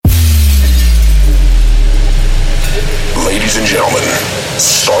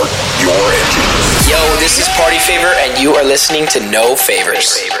This is Party Favor, and you are listening to No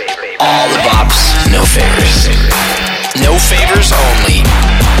Favors. All the bops, no favors. No favors only.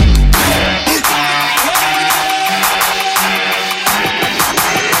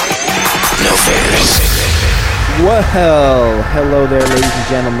 No favors. Well, hello there, ladies and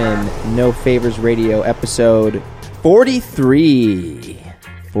gentlemen. No Favors Radio, episode 43.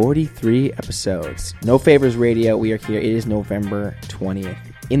 43 episodes. No Favors Radio, we are here. It is November 20th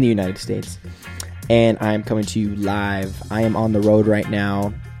in the United States. And I'm coming to you live. I am on the road right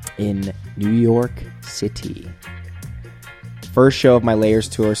now in New York City. First show of my Layers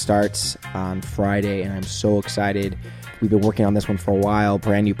tour starts on Friday, and I'm so excited. We've been working on this one for a while.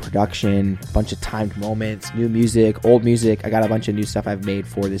 Brand new production, a bunch of timed moments, new music, old music. I got a bunch of new stuff I've made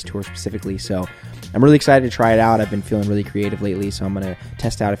for this tour specifically, so I'm really excited to try it out. I've been feeling really creative lately, so I'm going to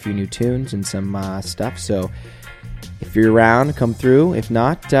test out a few new tunes and some stuff. So if you're around, come through. If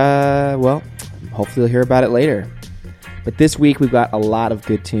not, well, hopefully you'll hear about it later. But this week, we've got a lot of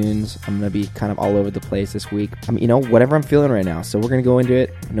good tunes. I'm going to be kind of all over the place this week. I mean, whatever I'm feeling right now. So we're going to go into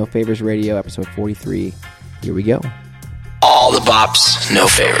it. No Favors Radio, episode 43. Here we go. All the bops, no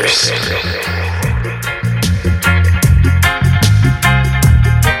favors.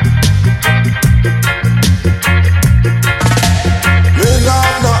 Me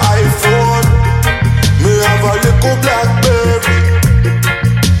have no iPhone, me have a little BlackBerry.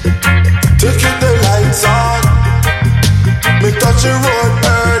 To keep the lights on, me touch the road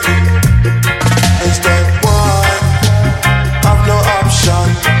early. Instead, why have no option?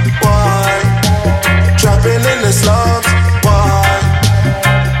 Why trapping in the slums? Why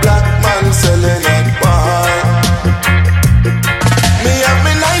black man selling it? Why me have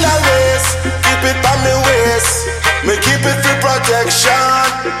me Nile waist, keep it by me waist. Me keep it for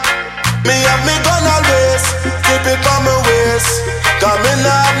protection. Me have me gun always, keep it by me waist. Cause me nah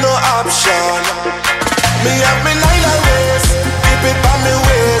have no option. Me have me Nile waist, keep it by me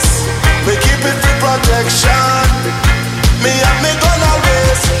waist. Me keep it for protection. Me have me gun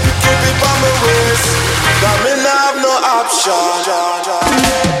always, keep it by me waist. Cause me nah have no option.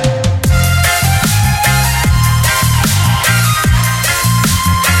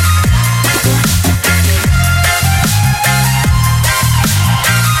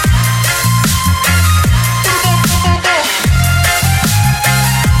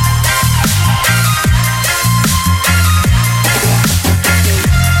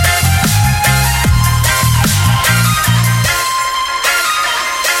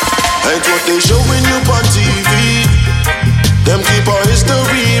 Ain't what they showing you on TV. Them keep our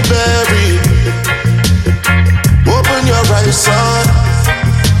history buried. Open your eyes, son,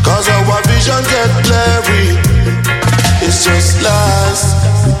 cause our vision get blurry. It's just lies,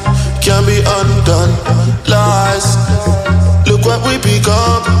 can't be undone. Lies, look what we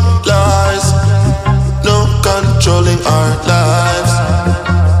become. Lies, no controlling our lives.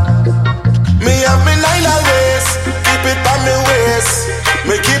 Me have me Nile waist, keep it by me waist.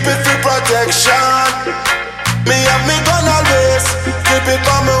 Me keep it for protection. Me have me gun always, keep it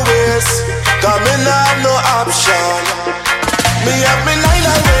on my waist. Cause me nah have no option. Me have me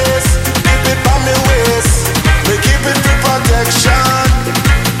Nile waist, keep it on my waist. Me keep it for protection.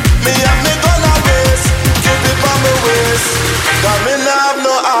 Me have me gun always, keep it on my waist. Cause me nah have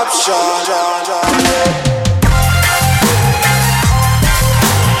no option.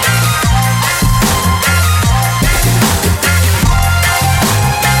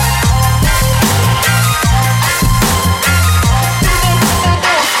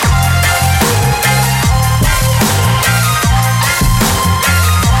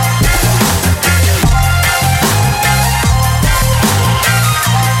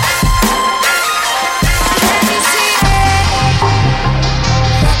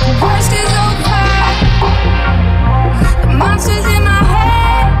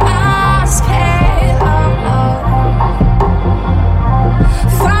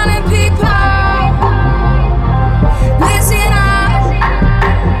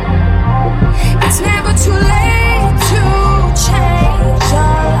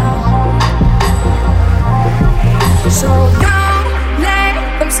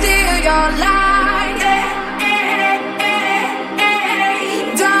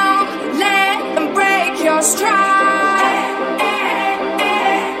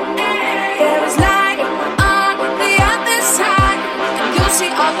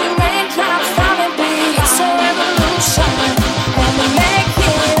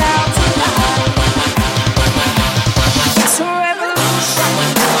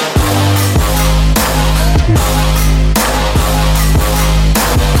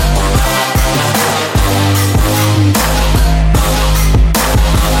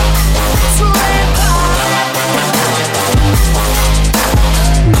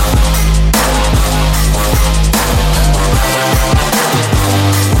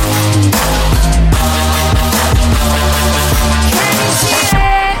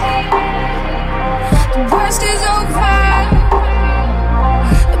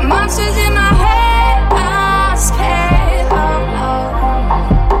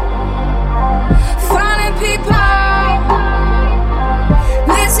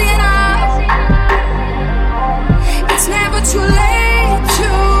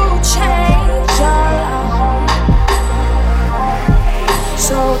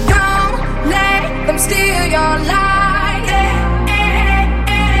 don't let them steal your light.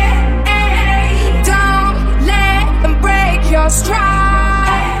 Don't let them break your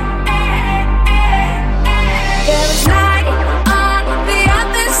stride. There is light on the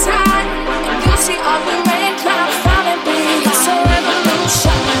other side, and you'll see all the rain clouds falling behind. It's a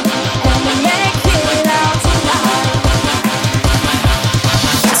revolution, and we make it out tonight.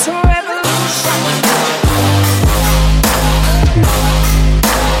 It's a revolution.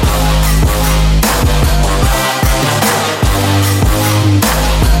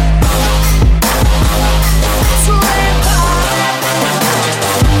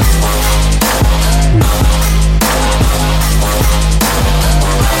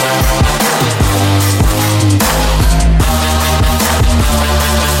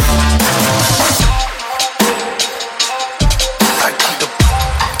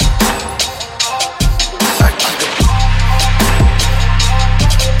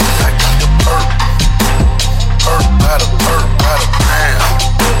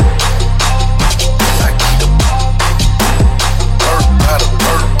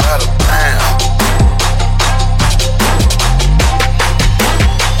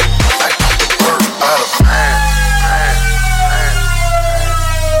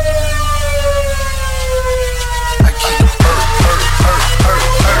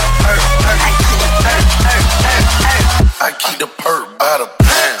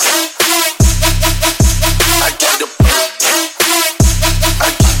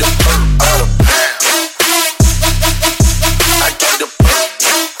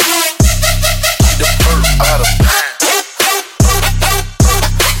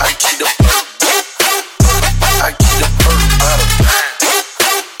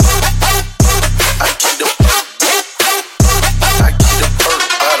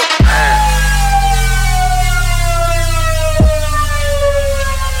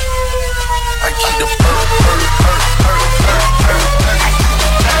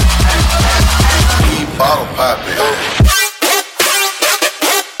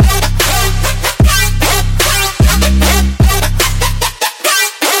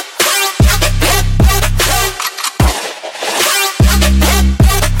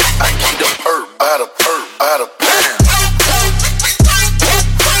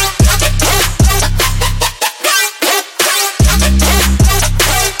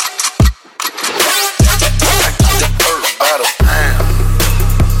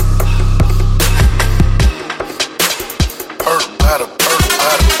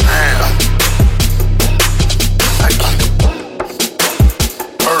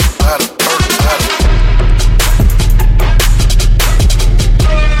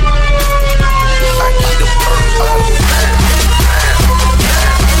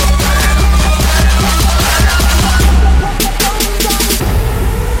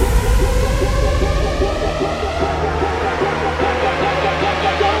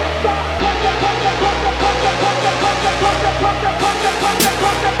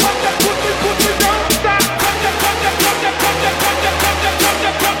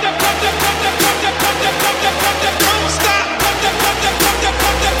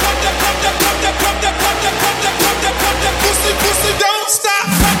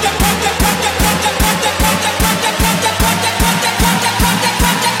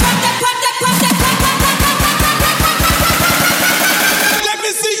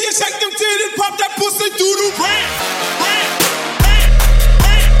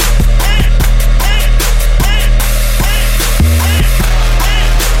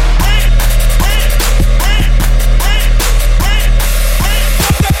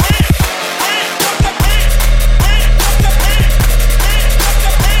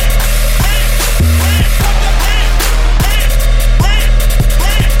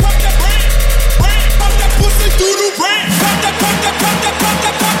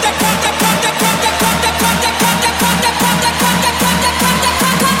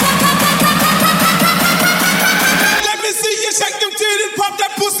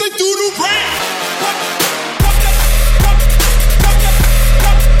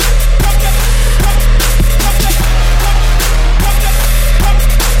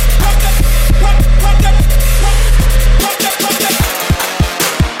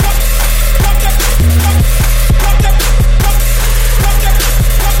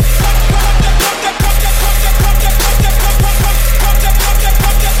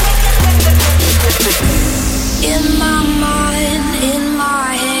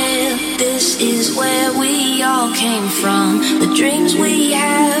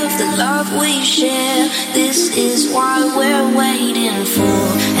 This is what we're waiting for.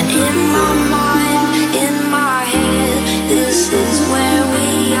 And in my mind, in my head, this is where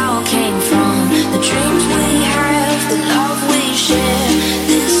we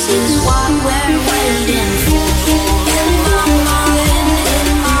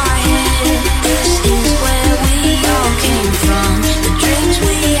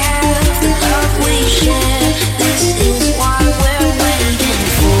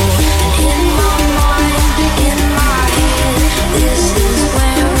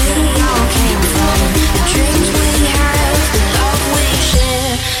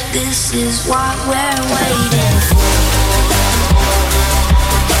This is what we're waiting for.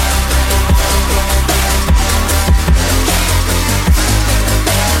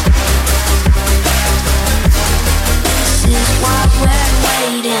 This is what we're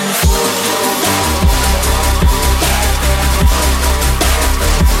waiting for.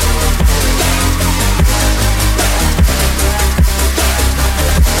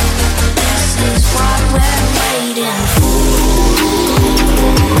 This is what we're waiting for.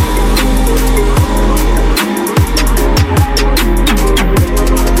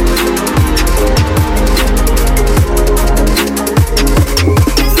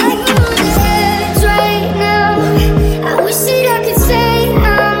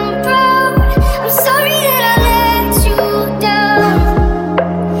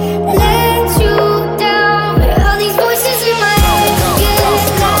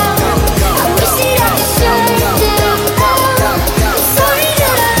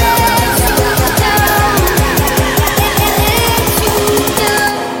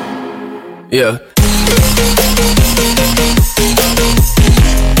 Yeah.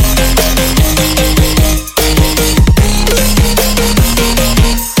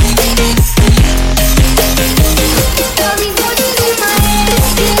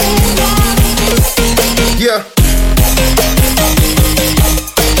 Yeah.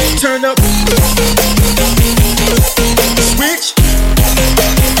 Turn up. Switch.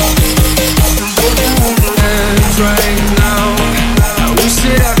 And right now, I wish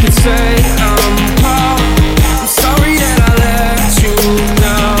that I could say I'm proud. I'm sorry that I let you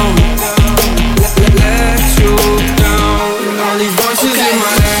down. Let you down. All these voices in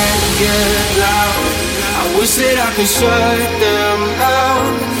my head get loud. I wish that I could shut them out.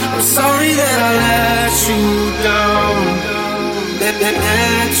 I'm sorry that I let you down.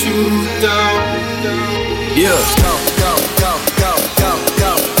 Let you down. Yeah. Go, go, go, go, go,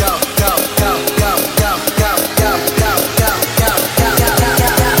 go, go, go, go, go, go, go, go, go, go, go.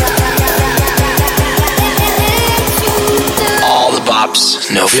 All the bops,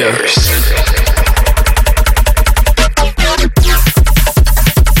 no favors.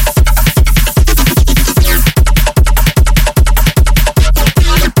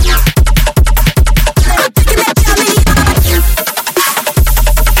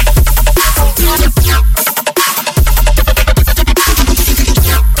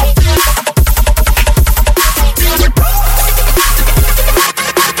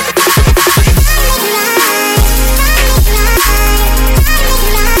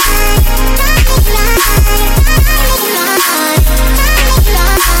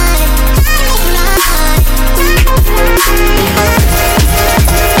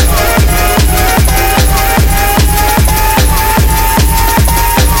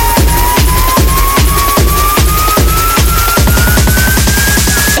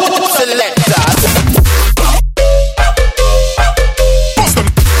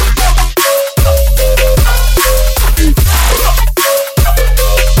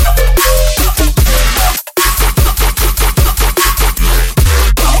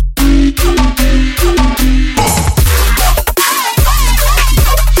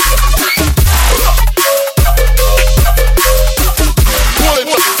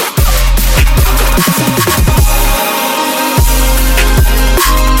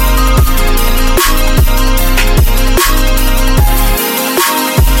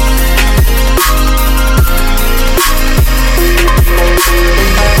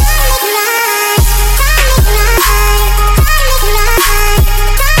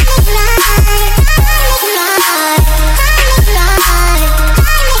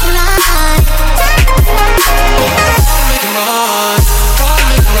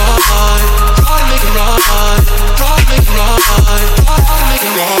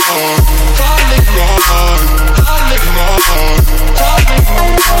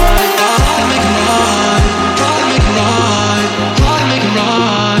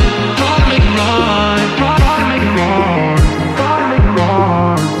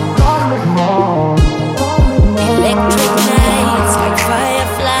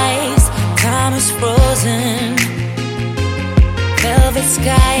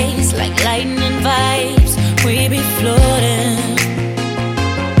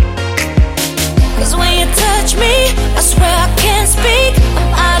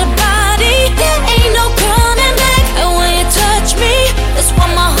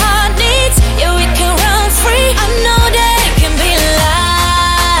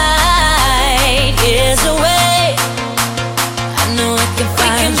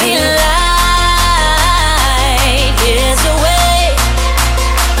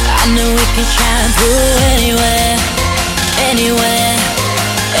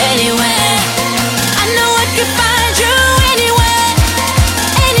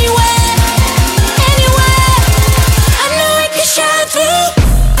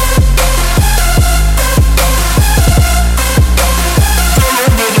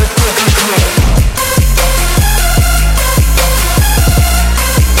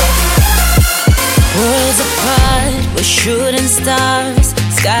 stars,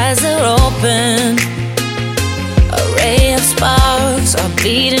 skies are open. A ray of sparks, our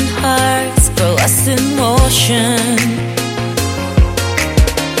beating hearts go lost in motion.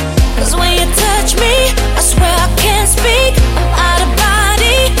 'Cause when you touch me, I swear I can't speak. I'm out of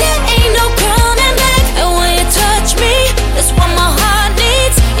body, there ain't no coming back. And when you touch me, that's what my heart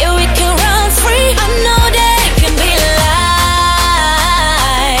needs. Yeah, we can run free. I know that it can be light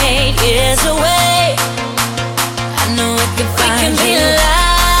years away. I know it can find we can be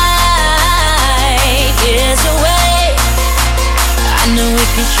light years away. I know we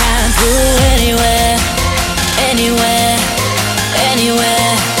can shine through anywhere, anywhere,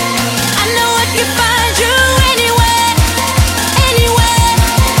 anywhere. I know I can find you anywhere, anywhere,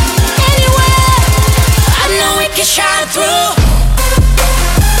 anywhere. I know we can shine through.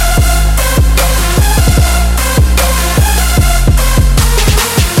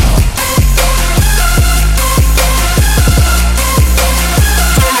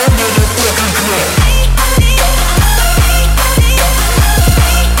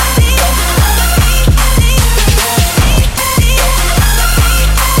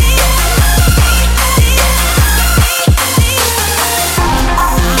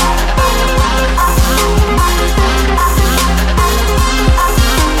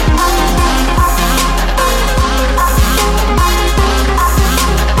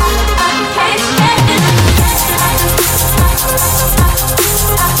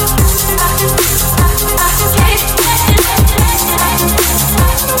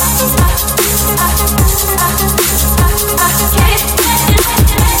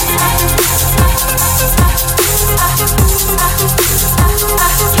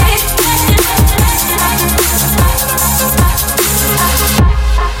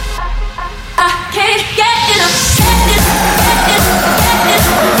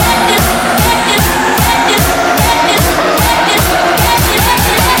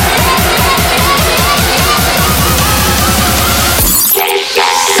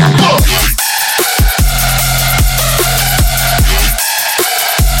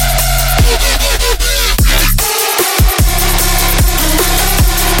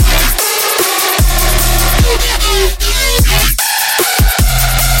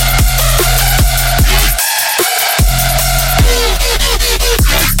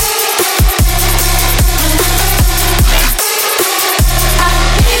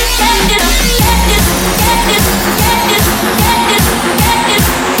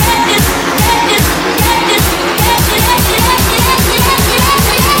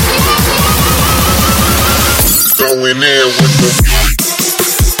 Going in with the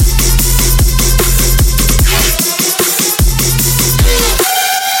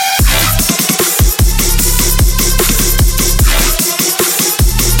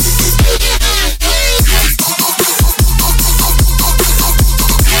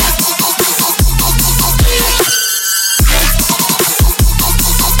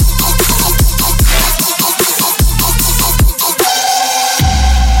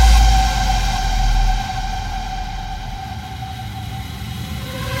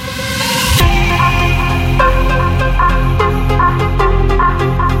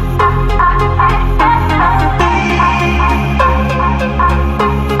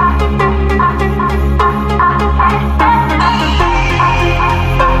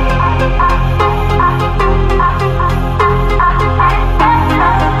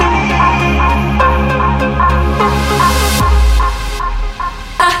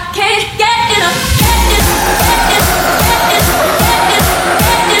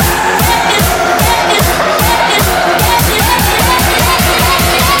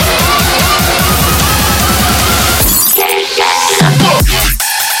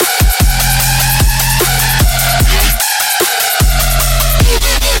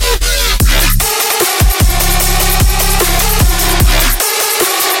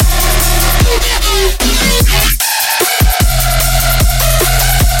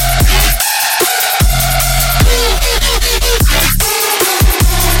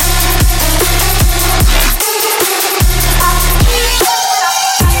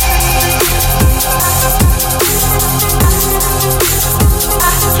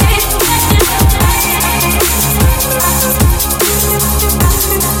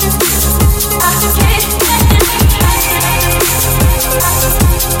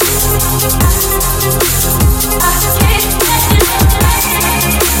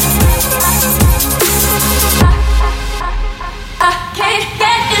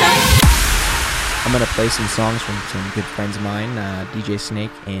I'm going to play some songs from some good friends of mine, DJ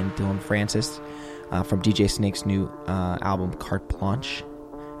Snake and Dylan Francis, from DJ Snake's new album, Carte Blanche,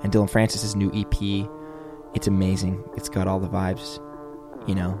 and Dylan Francis' new EP, It's amazing. It's got all the vibes.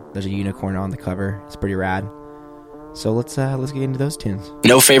 You know, there's a unicorn on the cover. It's pretty rad. So let's get into those tunes.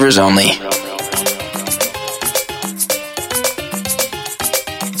 No favors only.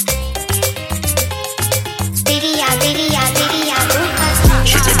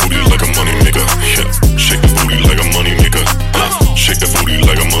 Shake that booty like a money maker. Yeah. Shake that booty like a money maker. Shake that booty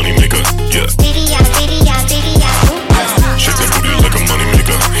like a money maker. Yeah. Shake that booty like a money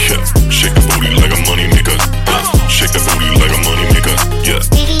maker. Yeah. Shake that booty like a money maker. Shake that booty like a money maker. Yeah.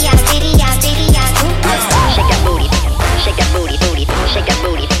 Shake that booty, shake that booty, booty, shake that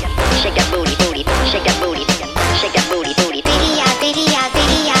booty, shake that booty.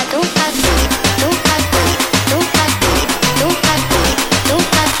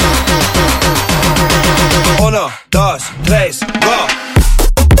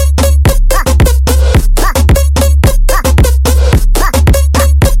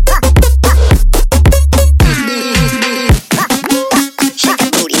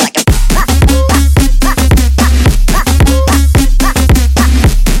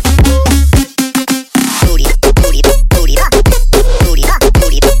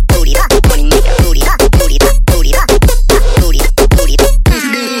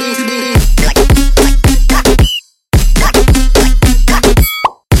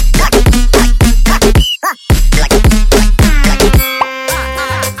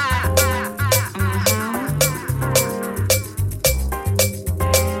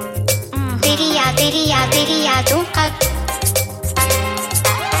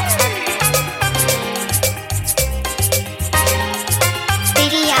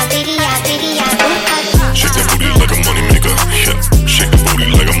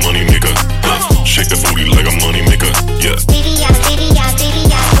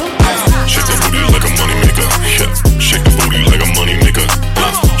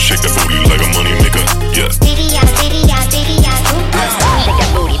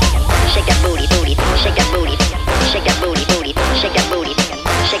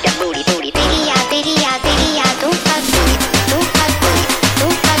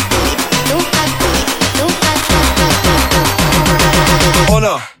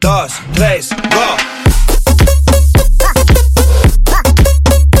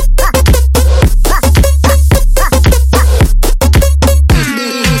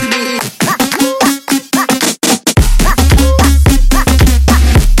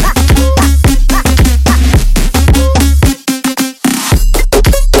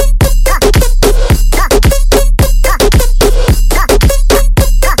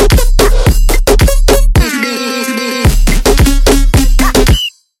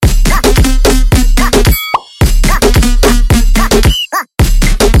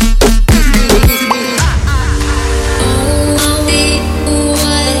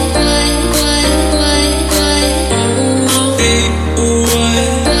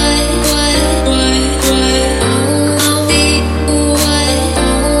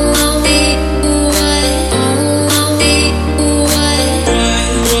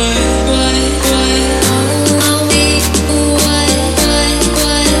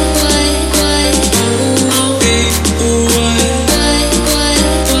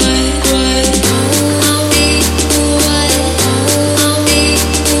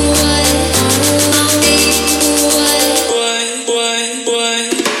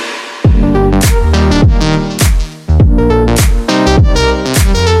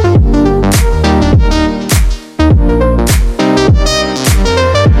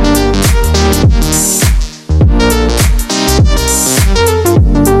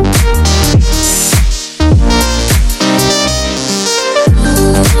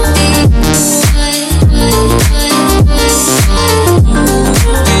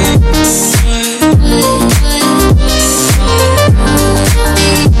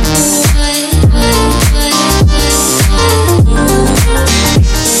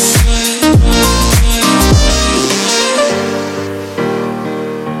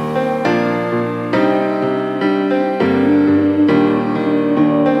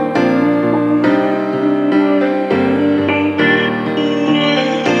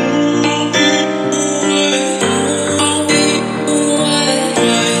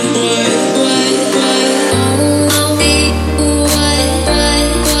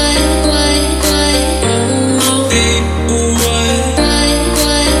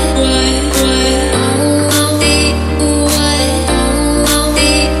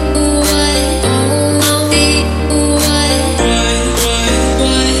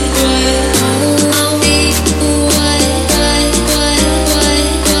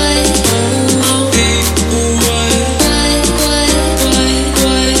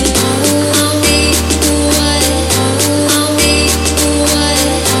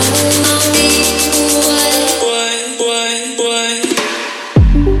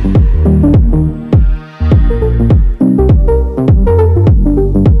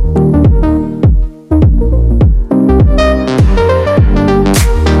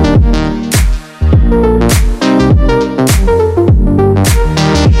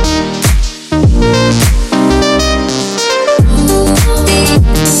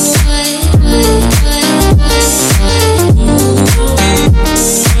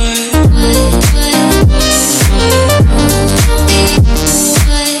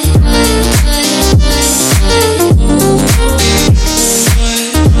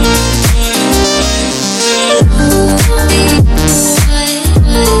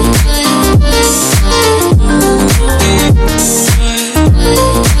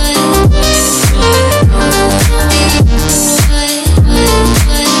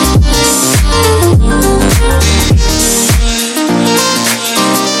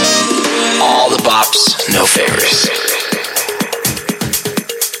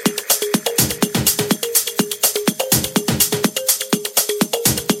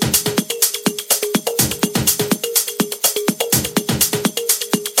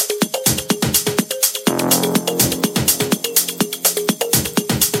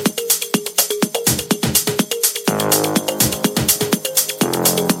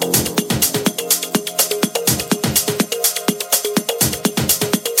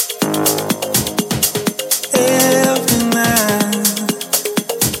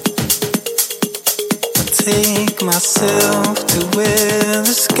 myself to where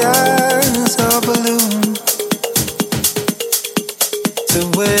the skies are balloon, to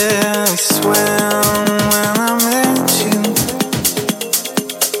where I swam when I met you.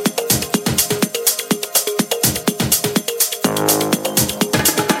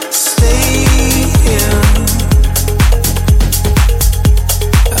 Stay here.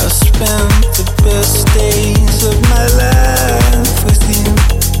 I spent the best days of my life with you,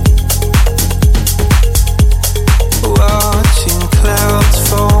 watching clouds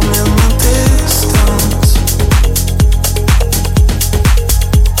form in the distance.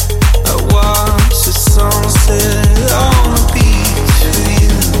 I watch the sunset on the beach with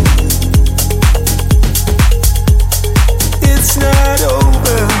you. It's not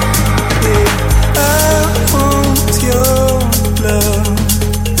over, yeah. I want your love,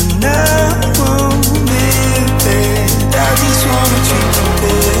 and I want it bad. I just wanna treat you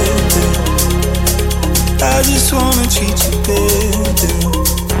better. I just wanna treat you better.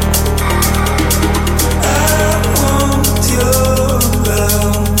 I want your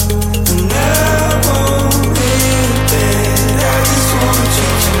love, and I want it bad. I just wanna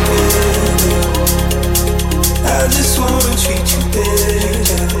treat you better. I just wanna treat you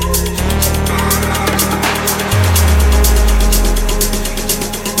better.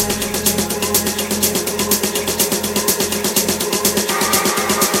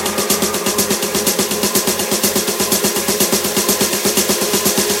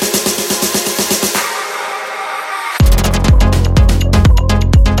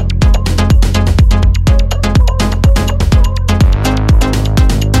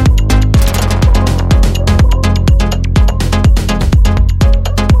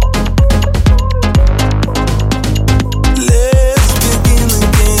 Let's begin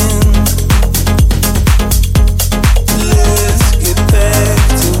again. Let's get back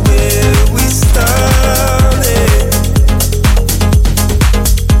to where we started.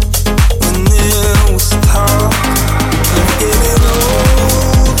 When there was talk of getting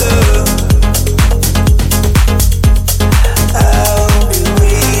older, I'll be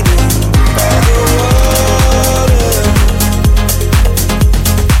waiting by the water.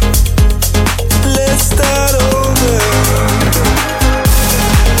 Let's start over.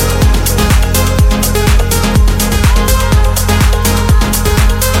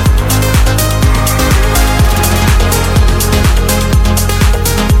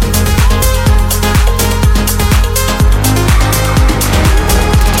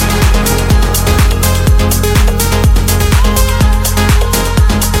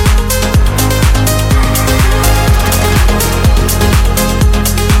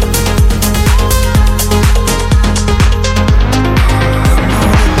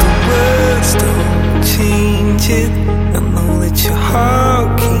 Words don't change it. I know that your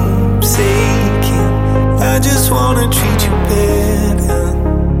heart keeps aching. I just wanna treat you better.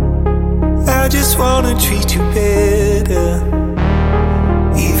 I just wanna treat you better.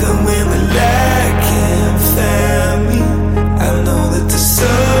 Even when the light can't find me, I know that the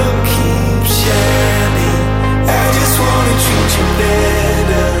sun keeps shining. I just wanna treat you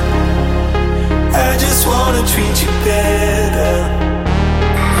better. I just wanna treat you better.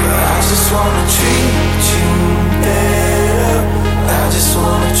 I just wanna treat you better. I just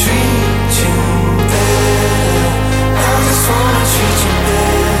wanna treat you better. I just wanna treat you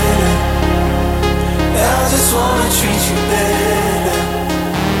better. I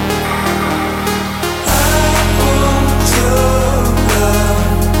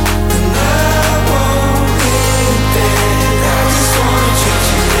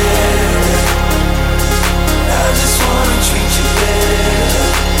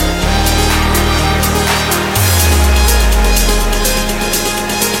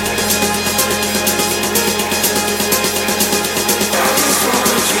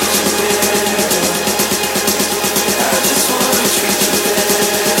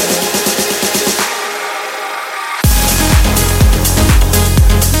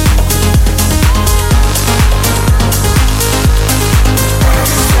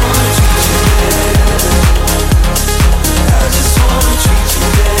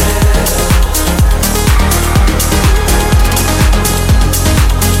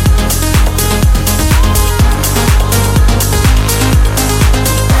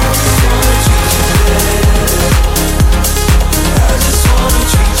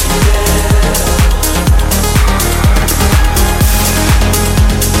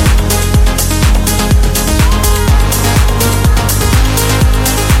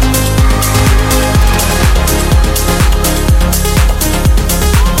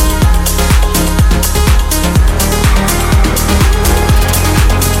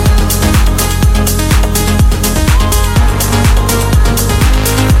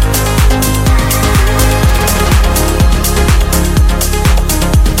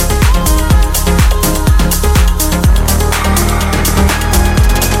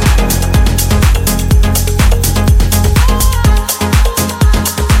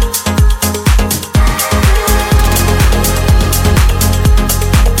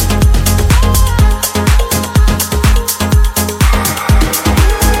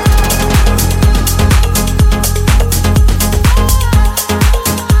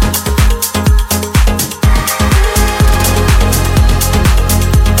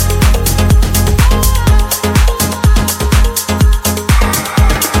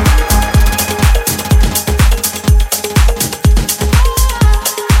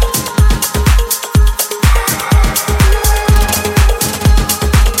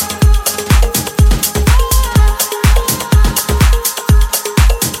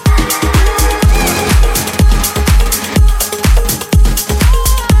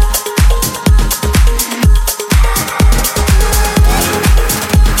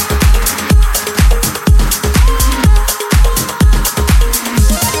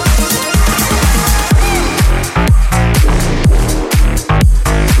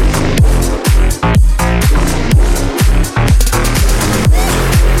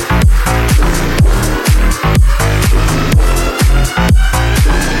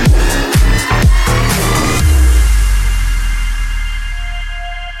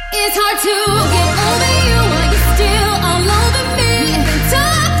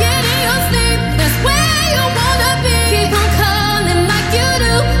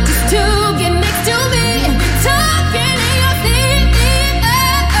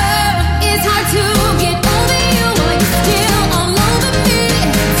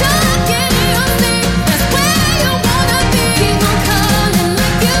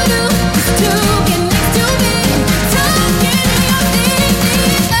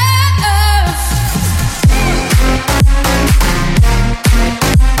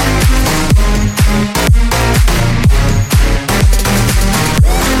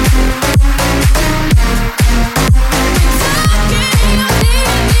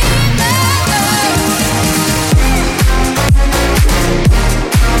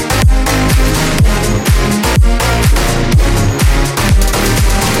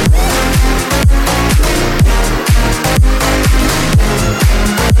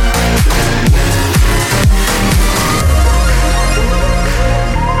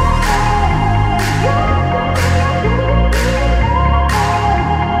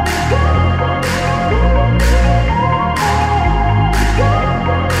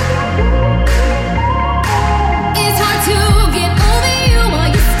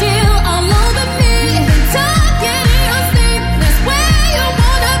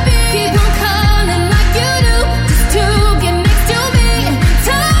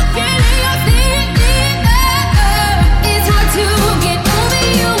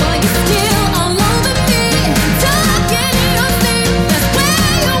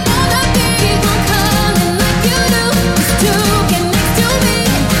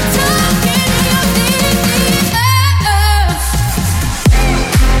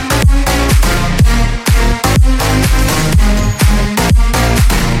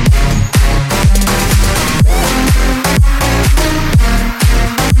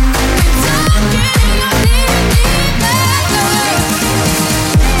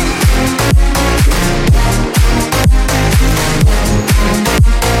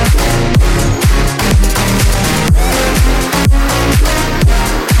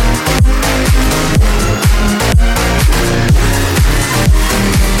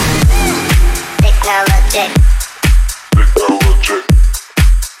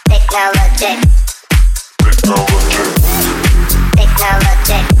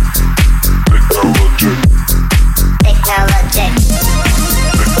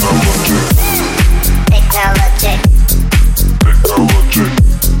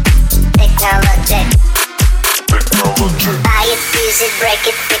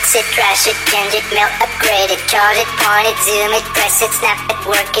crash it, change it, melt, upgrade it, chart it, point it, zoom it, press it, snap it,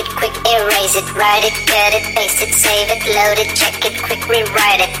 work it, quick erase it, write it, cut it, paste it, save it, load it, check it, quick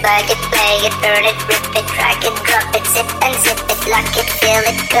rewrite it, plug it, play it, burn it, rip it, drag it, drop it, zip and zip it, lock it, fill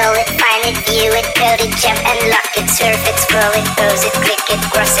it, call it, find it, view it, code it, jump and lock it, surf it, scroll it, pose it, click it,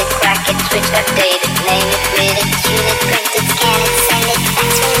 cross it, crack it, switch, update it, name it, read it, tune it, print it, scan it, send it, fax,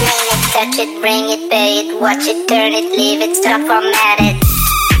 rename it, touch it, bring it, pay it, watch it, turn it, leave it, stop, format it.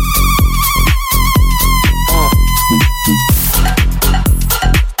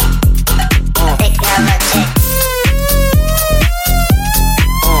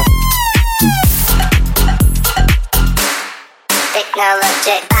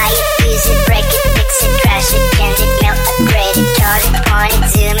 Technology. Buy it, use it, break it, fix it, crash it, change it, melt, upgrade it, chart it, point it,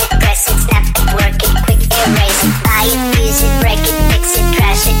 zoom it, press it, snap it, work it, quick erase it. Buy it, use it, break it, fix it,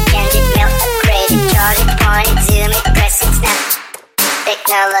 crash it, change it, melt, upgrade it, chart it, point it, zoom it, press it, snap.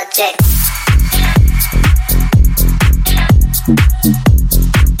 Technology.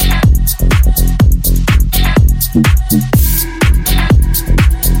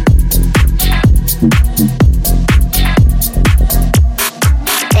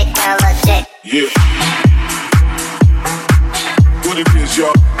 Yeah. What it is,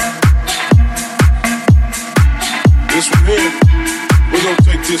 y'all? This one here, we're gonna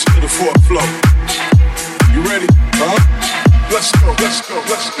take this to the fourth floor. You ready? Huh? Let's go, let's go,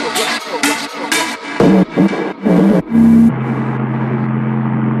 let's go, let's go, let's go, let's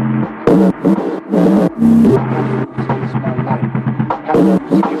House music is my life.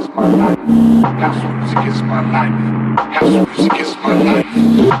 House music is my life. House music is my life.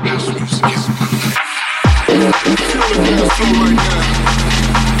 feel the dance floor right now.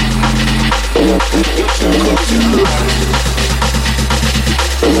 Close your eyes.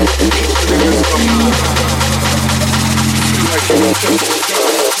 Feel like you're on tempo.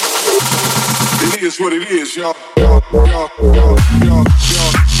 It is what it is, y'all.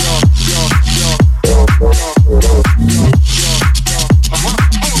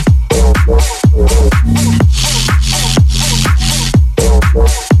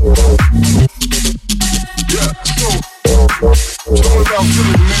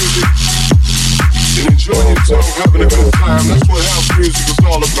 Feeling the music and enjoying yourself, having a good time. That's what house music is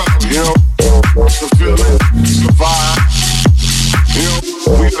all about, you know. It's a feeling, it's a vibe. You know,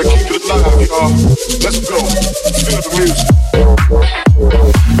 we gotta keep it alive, y'all. Let's go. Feel the music.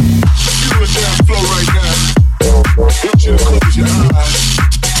 Feel the dance flow right now. I want you to close your eyes.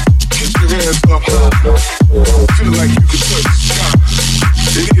 Keep your hands up high. Feel like you can touch the sky.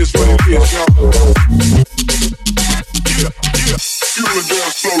 It is what it is, y'all. Yeah. Feel the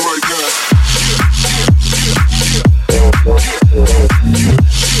dance flow right now.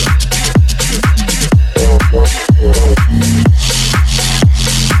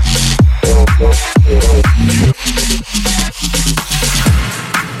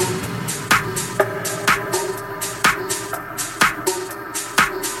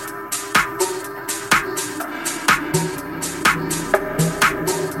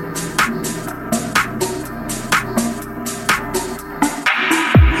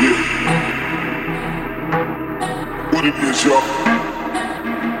 What it is, y'all.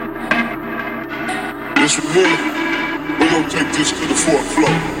 This one here, we're gonna take this to the fourth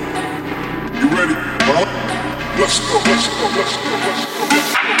floor. You ready? Huh? Let's go, let's go, let's go, let's go,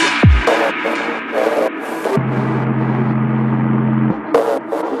 let's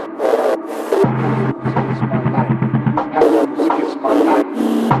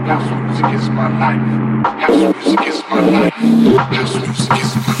House music is my life. House music is my life. House music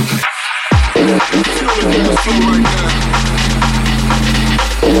is my life. feel the dance flow right now.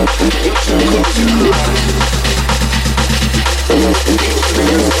 Close your eyes.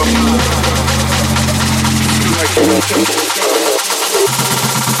 Feel like you're on tempo.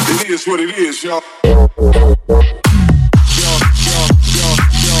 It is what it is, y'all.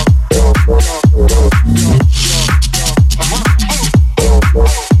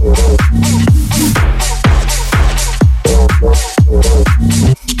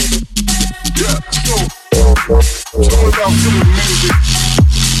 Feeling the music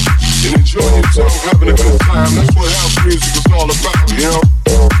and enjoying yourself, having a good time. That's what house music is all about, you know.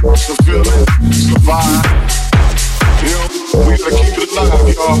 It's a feeling, it's a vibe. You know, we gotta keep it alive,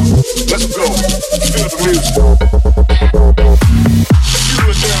 y'all. Let's go. Feel the music. Feel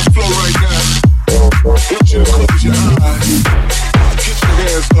the dance flow right now. I want you to close your eyes. Get your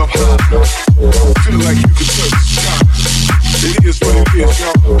hands up high. Feel like you can touch the sky. It is what it is,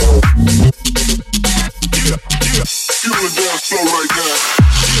 y'all. Yeah. Feel the dance flow right now.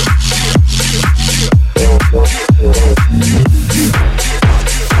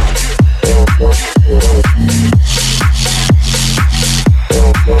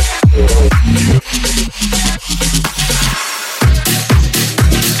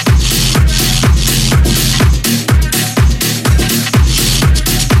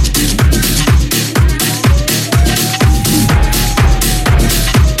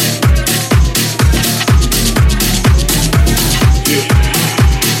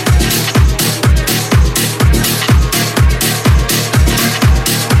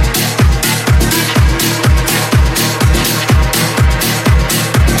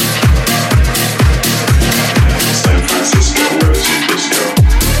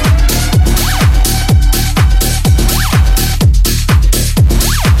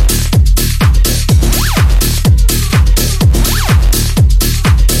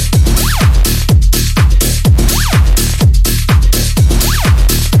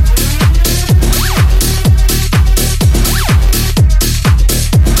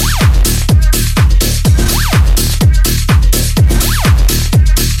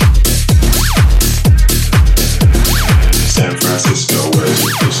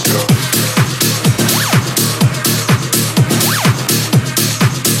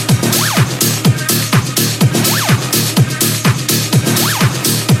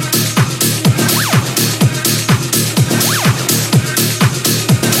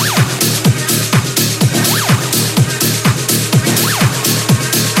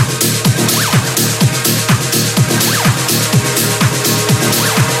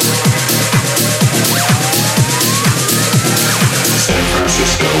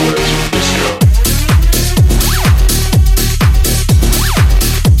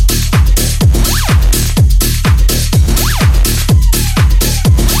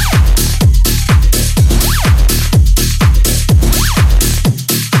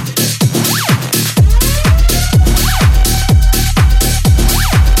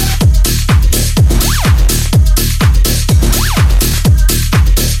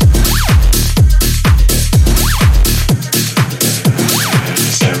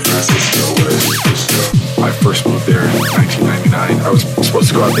 there in 1999. I was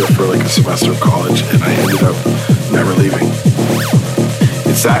supposed to go out there for like a semester of college, and I ended up never leaving.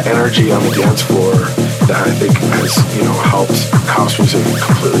 It's that energy on the dance floor that I think has, helped house music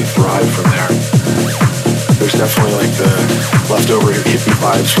completely thrive from there. There's definitely like the leftover hippie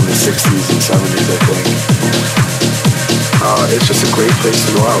vibes from the 60s and 70s, I think. It's just a great place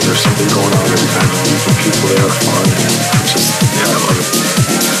to go out. There's something going on every time you meet the people there are fun. It's just, I love it.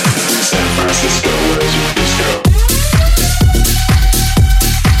 San Francisco, where's your disco?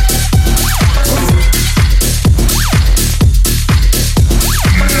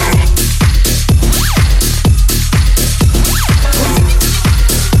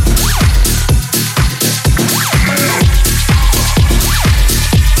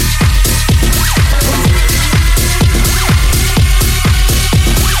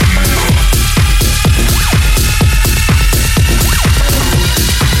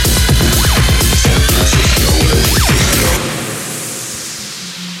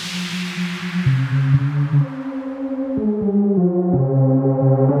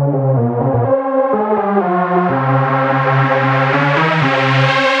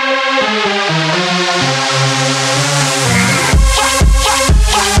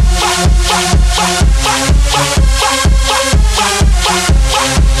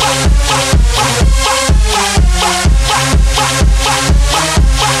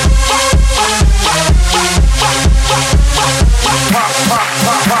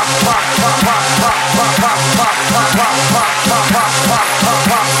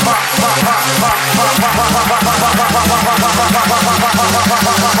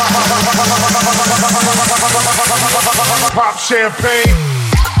 Pop champagne.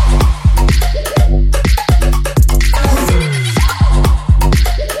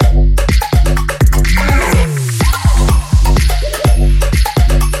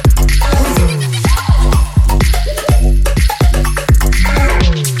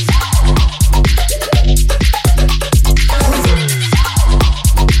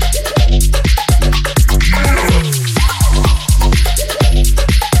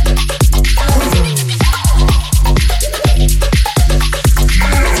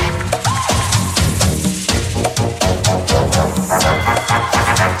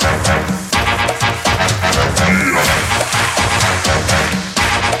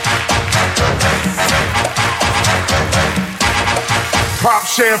 Pop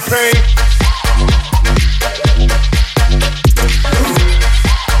champagne.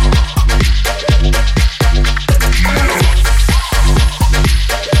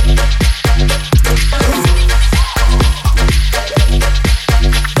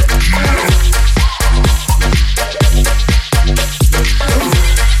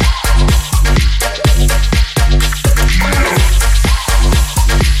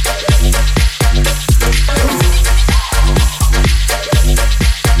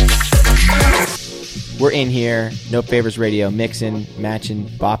 We're in here, No Favors Radio, mixing, matching,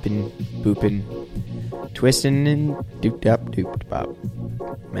 bopping, booping, twisting, and dooped up, dooped bop.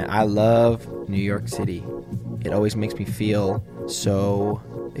 Man, I love New York City. It always makes me feel so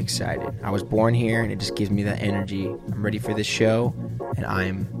excited. I was born here, and it just gives me that energy. I'm ready for this show, and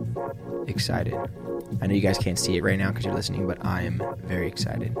I'm excited. I know you guys can't see it right now because you're listening, but I'm very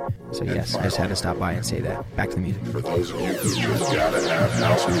excited. So yes, I just had to stop by and say that. Back to the music. For those of you who just gotta have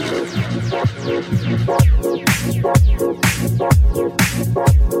house music.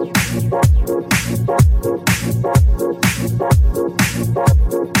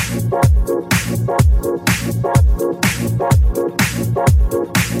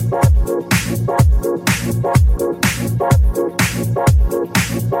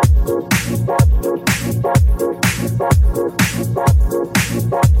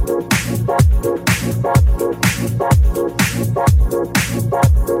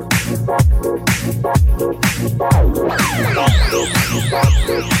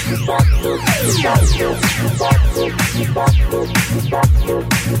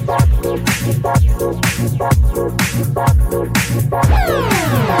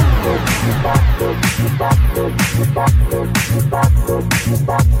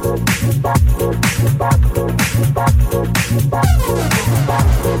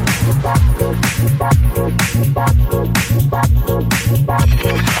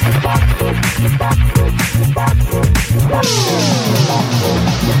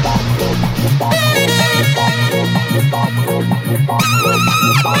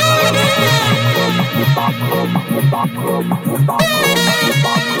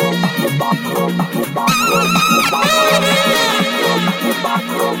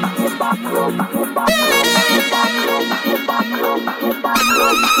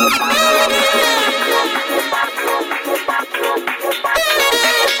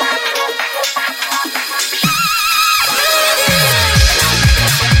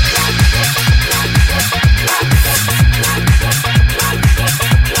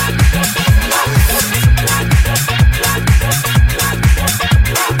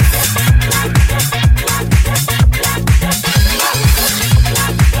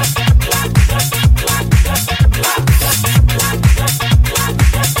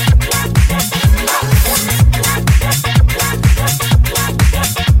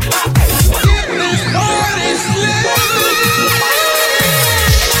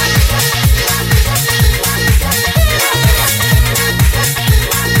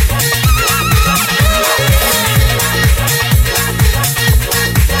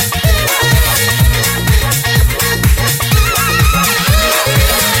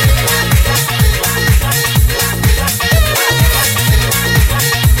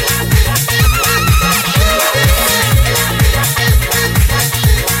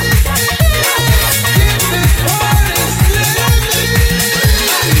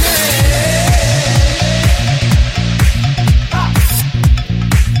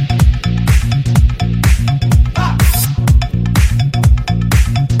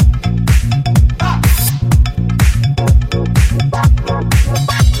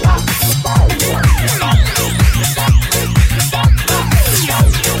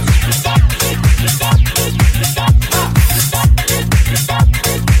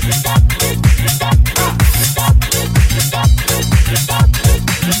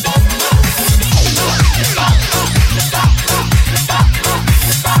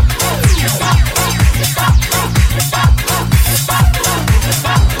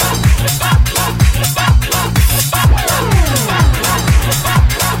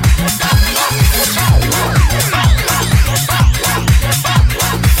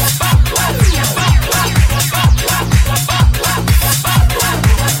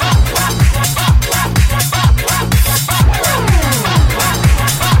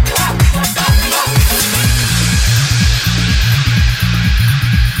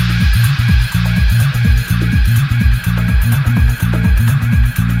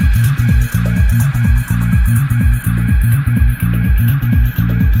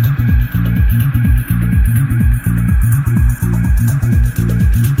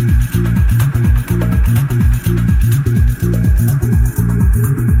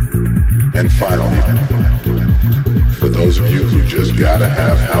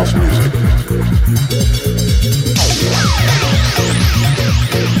 house music.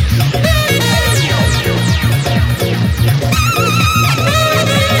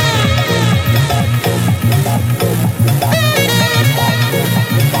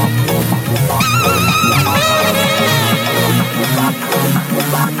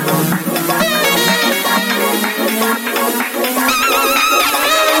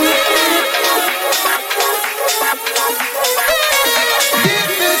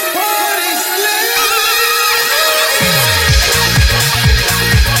 If this party's lit.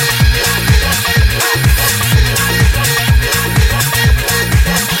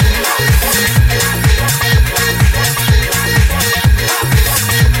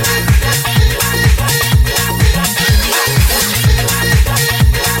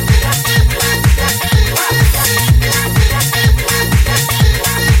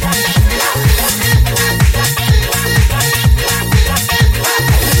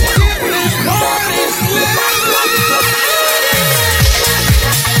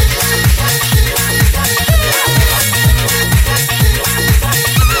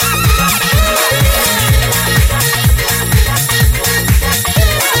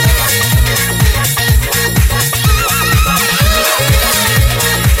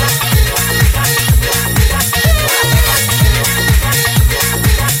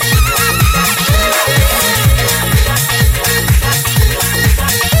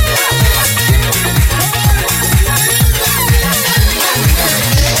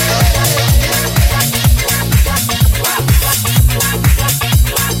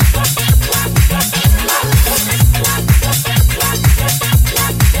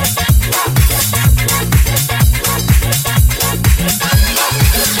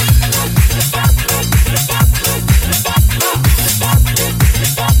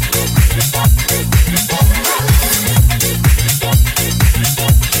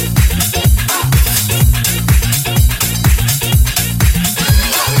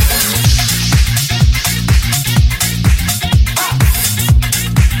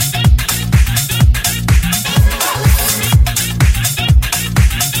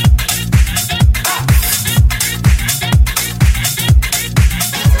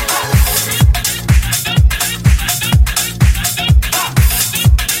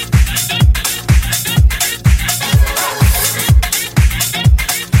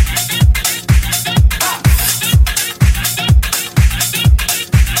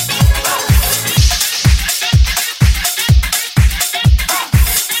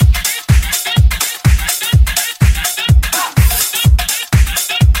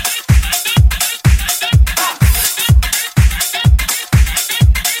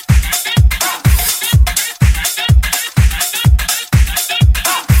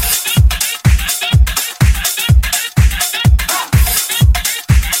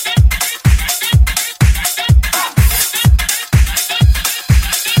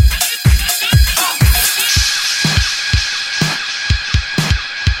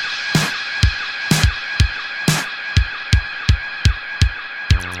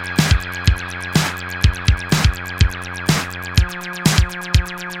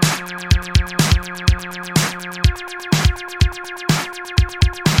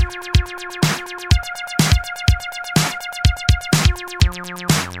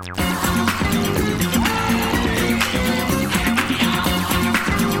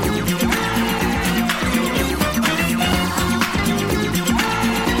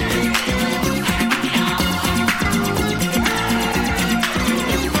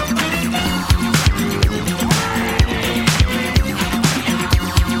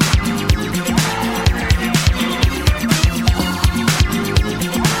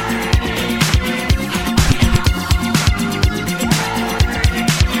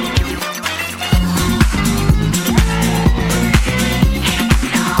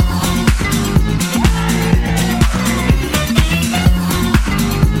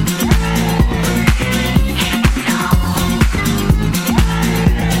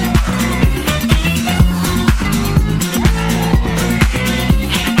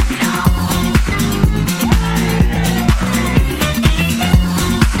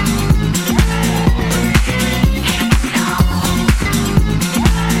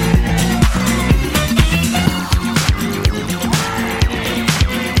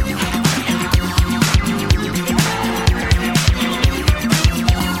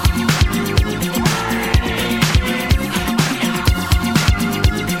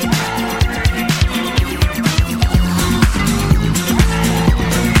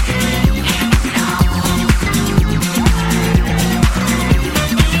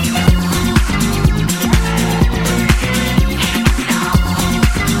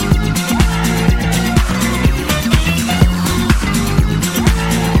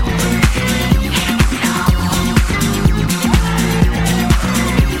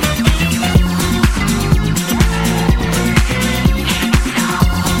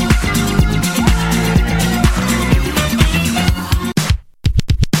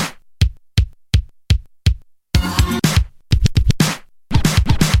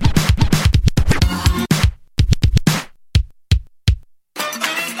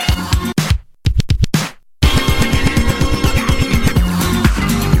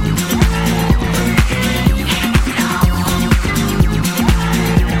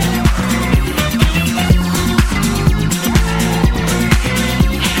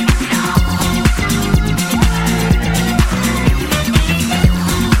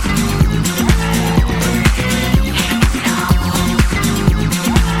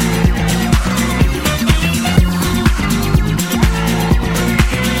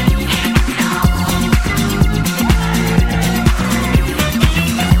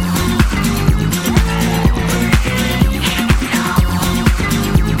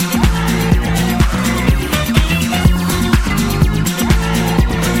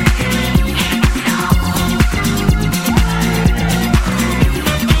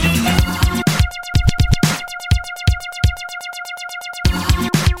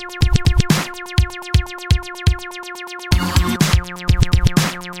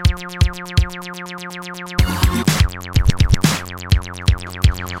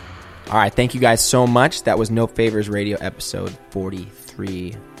 All right, thank you guys so much. That was No Favors Radio episode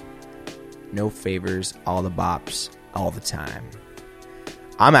 43. No favors, all the bops, all the time.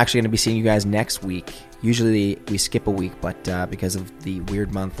 I'm actually going to be seeing you guys next week. Usually we skip a week, but because of the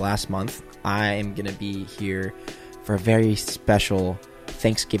weird month last month, I am going to be here for a very special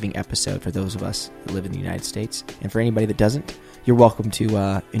Thanksgiving episode for those of us who live in the United States. And for anybody that doesn't, you're welcome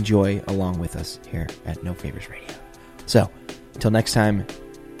to enjoy along with us here at No Favors Radio. So, until next time,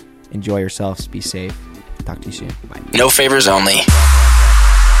 enjoy yourselves. Be safe. Talk to you soon. Bye. No favors only.